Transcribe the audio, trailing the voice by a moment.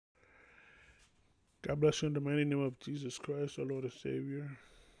God bless you in the mighty name of Jesus Christ, our Lord and Savior.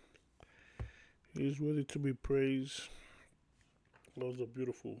 He is worthy to be praised. It was a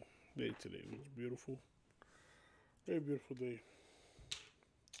beautiful day today. It was beautiful. Very beautiful day.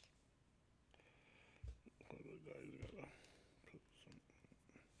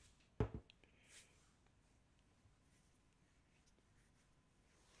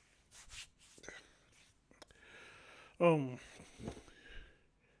 Um,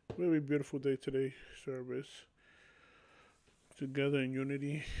 very beautiful day today. Service together in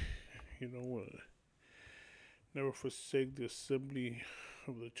unity. Never forsake the assembly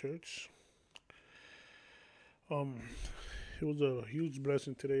of the church. Um, it was a huge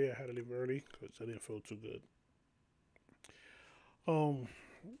blessing today. I had to leave early because I didn't feel too good. Um,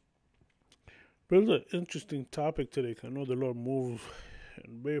 but it was an interesting topic today. 'Cause I know the Lord moved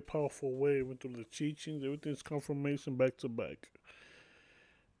in a very powerful way. Went through the teachings. Everything's confirmation back to back.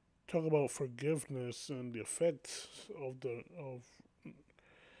 Talk about forgiveness and the effects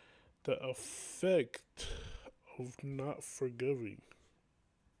the effect of not forgiving.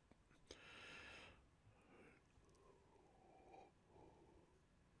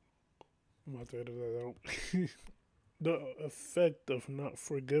 I'm about to edit that out. The effect of not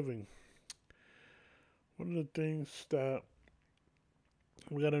forgiving. One of the things that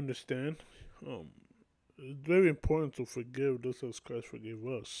we gotta understand, um, it's very important to forgive just as Christ forgave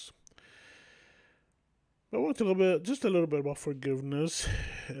us. But I want to talk about just a little bit about forgiveness,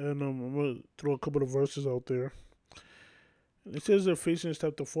 and I'm gonna throw a couple of verses out there. It says in Ephesians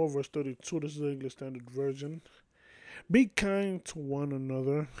chapter 4, verse 32. This is the English Standard Version. Be kind to one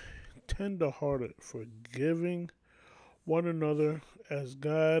another, tender-hearted, forgiving one another as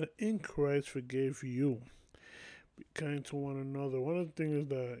God in Christ forgave you. Be kind to one another. One of the things is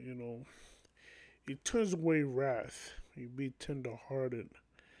that, He turns away wrath. You be tender-hearted.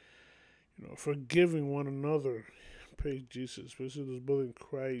 Forgiving one another. Praise Jesus. Especially those brothers in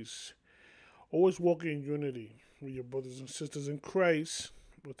Christ. Always walking in unity with your brothers and sisters in Christ.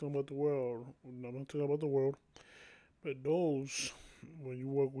 We're talking about the world. I'm not talking about the world. But those, when you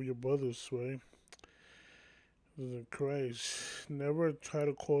work with your brothers, right? In Christ, never try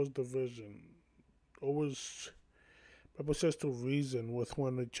to cause division. Always, Bible says to reason with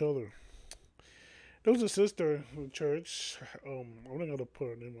one each other. There was a sister in church. I'm not gonna put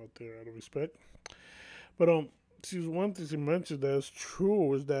her name out there out of respect, but she's one thing she mentioned that's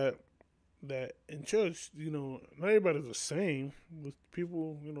true is that in church, not everybody's the same. With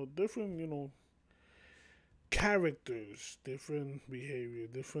people, different, characters, different behavior,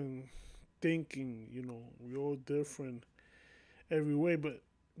 different thinking. We all different every way, but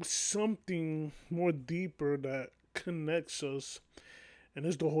something more deeper that connects us, and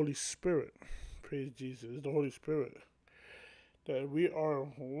it's the Holy Spirit. Praise Jesus. It's the Holy Spirit. That we are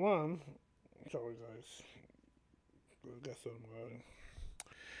one. Sorry, guys. I got something going.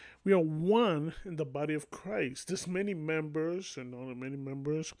 We are one in the body of Christ. There's many members, and all the many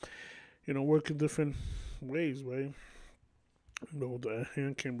members, work in different ways, right? The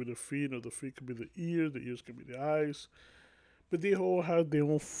hand can be the feet, or the feet can be the ears can be the eyes. But they all have their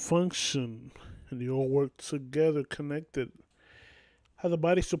own function, and they all work together, connected. How the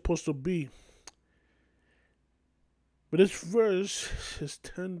body's supposed to be. But this verse is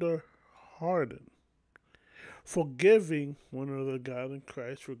tender hearted. Forgiving one another, God in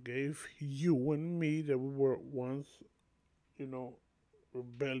Christ forgave you and me that we were once, you know,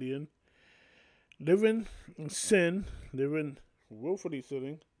 rebellion, living in sin, living willfully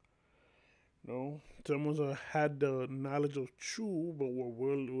sinning. Some of us had the knowledge of truth, but were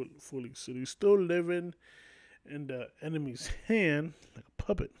willfully sinning. Still living in the enemy's hand like a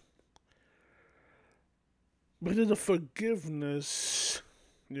puppet. But there's a forgiveness,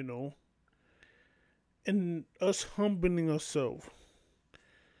 you know, in us humbling ourselves.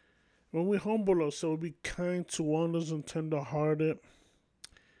 When we humble ourselves, be kind to others and tender hearted.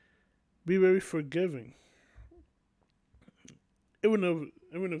 Be very forgiving. Even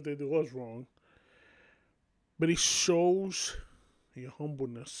if they do us wrong. But it shows your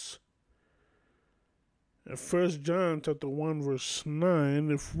humbleness. In 1 John chapter 1 verse 9,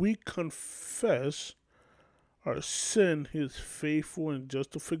 if we confess our sin, he is faithful and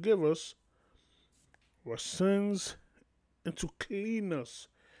just to forgive us our sins and to clean us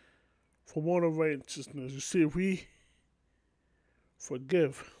from all unrighteousness. You see, if we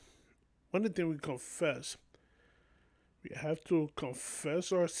forgive, one of the things we confess, we have to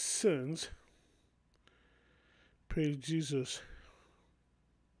confess our sins. Praise Jesus.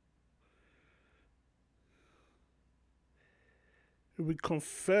 If we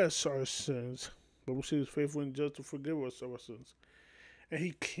confess our sins, the Bible says faithful and just to forgive us our sins. And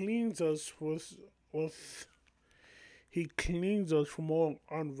he cleans us with with He cleans us from all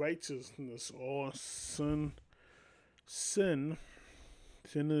unrighteousness, all sin. Sin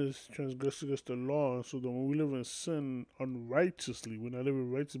is transgressing against the law, so that when we live in sin unrighteously, we're not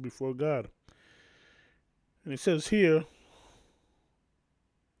living righteous before God. And it says here,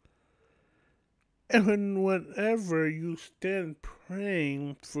 and whenever you stand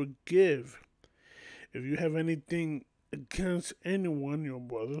praying, forgive if you have anything against anyone, your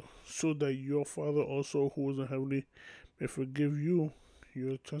brother, so that your Father also who is in heaven may forgive you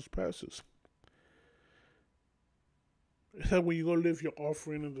your trespasses. It's like when you go live your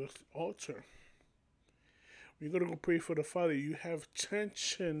offering at the altar. When you go to go pray for the Father, you have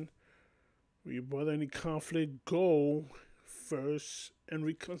tension with your brother, any conflict, go first and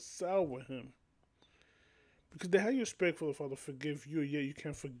reconcile with him. Because they have your respect for the Father, forgive you, yet you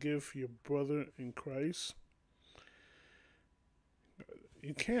can't forgive your brother in Christ.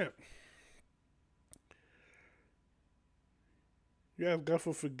 You can't. You ask God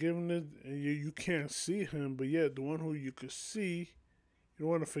for forgiveness, and you can't see Him, but yet the one who you could see, you don't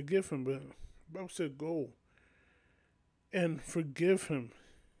want to forgive Him. But the Bible said, go and forgive him,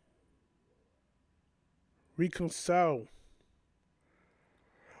 reconcile.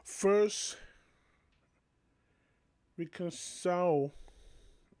 First, reconcile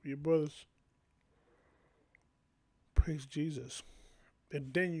your brothers. Praise Jesus.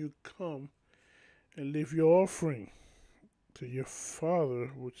 And then you come and leave your offering to your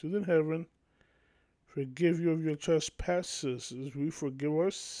Father, which is in heaven, forgive you of your trespasses as we forgive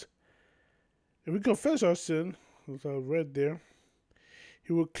us. If we confess our sin, as I read there,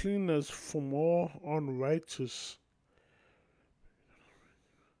 He will clean us from all unrighteousness.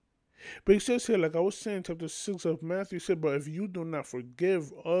 But He says here, like I was saying, chapter 6 of Matthew, He said, but if you do not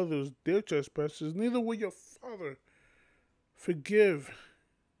forgive others their trespasses, neither will your Father forgive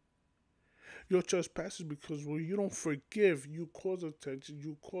your trespasses, because when you don't forgive, you cause attention,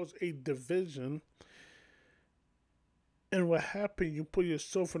 you cause a division. And what happened, you put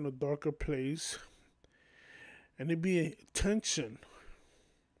yourself in a darker place, and there be a tension.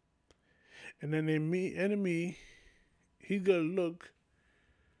 And then the enemy, he gonna look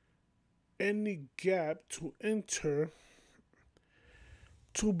any gap to enter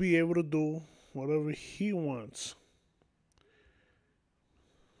to be able to do whatever he wants.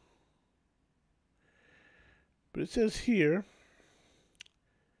 But it says here,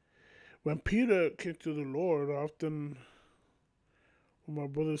 when Peter came to the Lord, often when my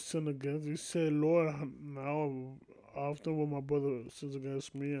brother sinned against, he said, Lord, now often when my brother sins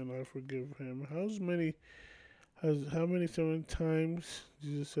against me and I forgive him. How many 7 times?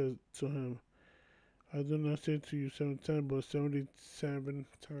 Jesus said to him, I do not say to you 7 times, but 77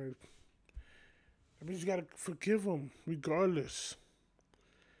 times. That means you gotta forgive him regardless.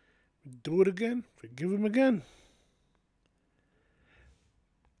 Do it again, forgive him again.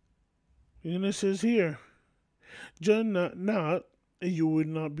 And it says here, judge not, and you will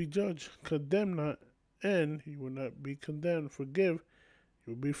not be judged. Condemn not, and you will not be condemned. Forgive,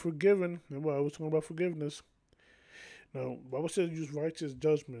 you will be forgiven. Remember, I was talking about forgiveness. Now, the Bible says use righteous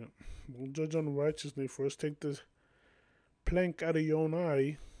judgment. Don't judge unrighteously. First, take the plank out of your own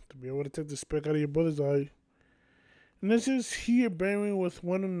eye to be able to take the speck out of your brother's eye. And this is here, bearing with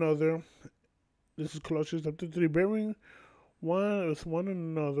one another. This is Colossians chapter 3. Bearing one with one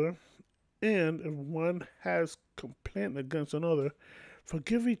another. And if one has complaint against another,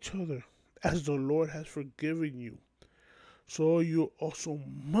 forgive each other, as the Lord has forgiven you. So you also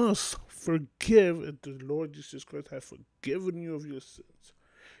must forgive, as the Lord Jesus Christ has forgiven you of your sins.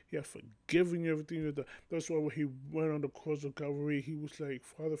 He has forgiven you everything you've done. That's why when he went on the cross of Calvary, he was like,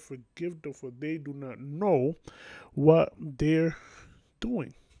 Father, forgive them, for they do not know what they're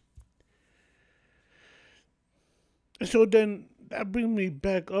doing. And so then that brings me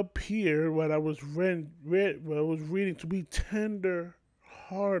back up here what I was reading, to be tender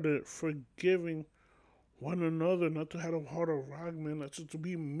hearted, forgiving one another, not to have a heart of rock, man, not to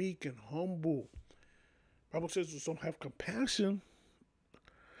be meek and humble. Bible says some have compassion,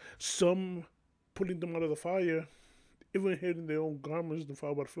 some putting them out of the fire, even hiding their own garments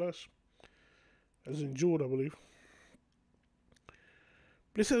defiled by the flesh, as in Jude, I believe.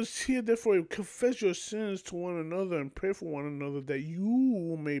 But it says here, therefore, confess your sins to one another and pray for one another that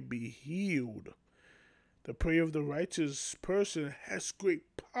you may be healed. The prayer of the righteous person has great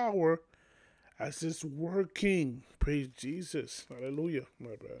power as it's working. Praise Jesus. Hallelujah.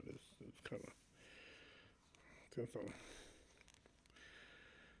 My bad. It's kind of...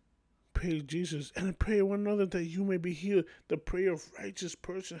 Praise Jesus. And pray one another that you may be healed. The prayer of righteous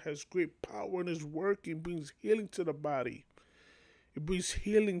person has great power and is working, brings healing to the body. It brings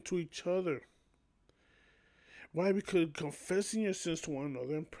healing to each other. Why? Because confessing your sins to one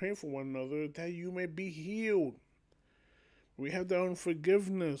another and praying for one another that you may be healed. We have that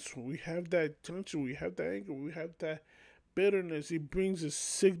unforgiveness. We have that tension. We have that anger. We have that bitterness. It brings a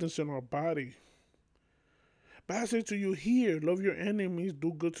sickness in our body. But I say to you here, love your enemies,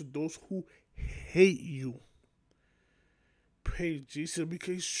 do good to those who hate you. Praise Jesus,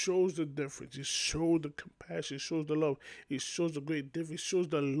 because it shows the difference. It shows the compassion. It shows the love. It shows the great difference. It shows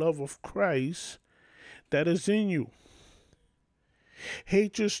the love of Christ that is in you.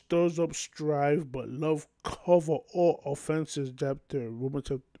 Hatred stirs up strife, but love cover all offenses.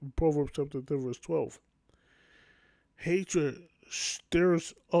 Proverbs chapter 3, verse 12. Hatred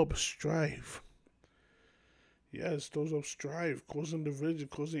stirs up strife. Yes, stirs up strife, causing division,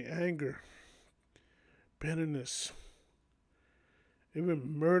 causing anger, bitterness,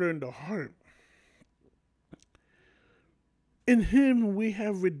 even murder in the heart. In him we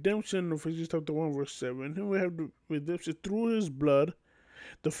have redemption, Ephesians chapter 1, verse 7. In him we have redemption through his blood,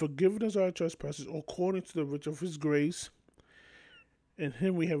 the forgiveness of our trespasses, according to the riches of his grace. In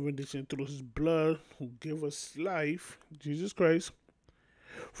him we have redemption through his blood, who gave us life, Jesus Christ.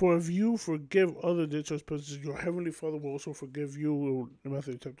 For if you forgive others their trespasses, your heavenly Father will also forgive you, in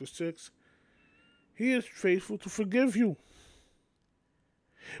Matthew chapter 6. He is faithful to forgive you.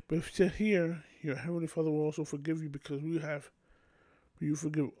 But if you here, your heavenly Father will also forgive you because you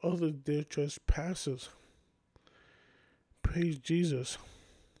forgive others their trespasses. Praise Jesus.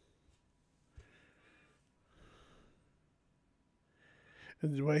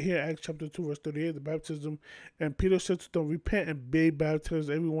 And right here, Acts chapter 2, verse 38, the baptism. And Peter said to them, repent and be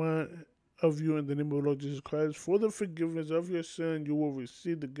baptized, every one of you, in the name of the Lord Jesus Christ. For the forgiveness of your sin, you will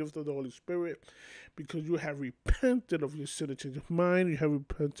receive the gift of the Holy Spirit, because you have repented of your sin and change of mind. You have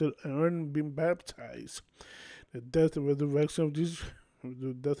repented and been baptized. The death and resurrection of Jesus,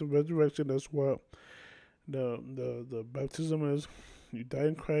 the death and resurrection, that's what the baptism is. You die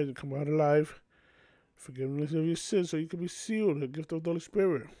in Christ and come out alive. Forgiveness of your sins so you can be sealed, the gift of the Holy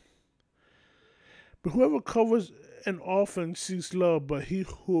Spirit. But whoever covers an offense seeks love, but he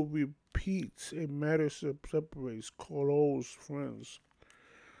who repeats a matter separates close friends.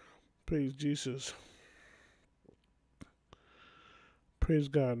 Praise Jesus. Praise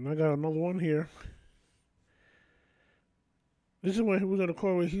God. And I got another one here. This is when he was on the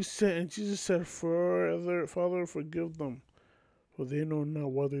cross where he said, and Jesus said, Father, forgive them, for they know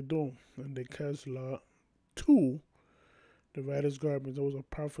not what they do. And they cast lot 2, the writer's garment. That was a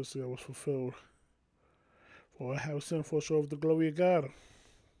prophecy that was fulfilled. For I have sent for show of the glory of God.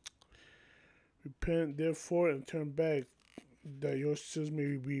 Repent therefore and turn back, that your sins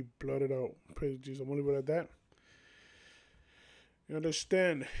may be blotted out. Praise Jesus. I'm going to leave it at that. You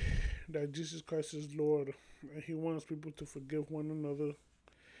understand that Jesus Christ is Lord, and he wants people to forgive one another,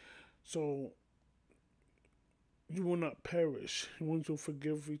 so you will not perish. He wants you to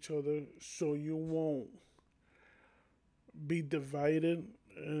forgive each other, so you won't be divided,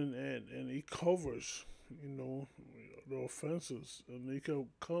 and he covers, the offenses, and they can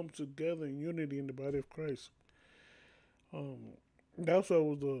come together in unity in the body of Christ. That's what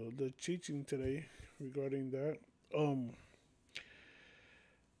was the teaching today regarding that.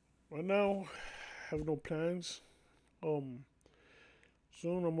 Right now, I have no plans. Soon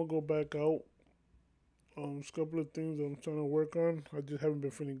I'm gonna go back out. There's a couple of things I'm trying to work on. I just haven't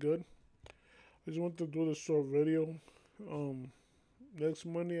been feeling good. I just want to do this short video. Next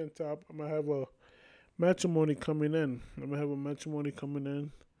Monday on top, I'm gonna have a matrimony coming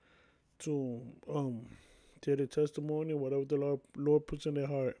in. To tell the testimony, whatever the Lord puts in their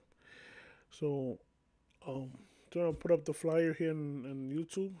heart. So trying to put up the flyer here on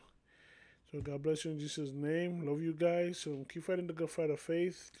YouTube. So God bless you in Jesus' name. Love you guys. So keep fighting the good fight of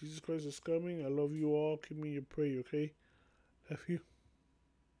faith. Jesus Christ is coming. I love you all. Keep me in your prayer, okay? Love you.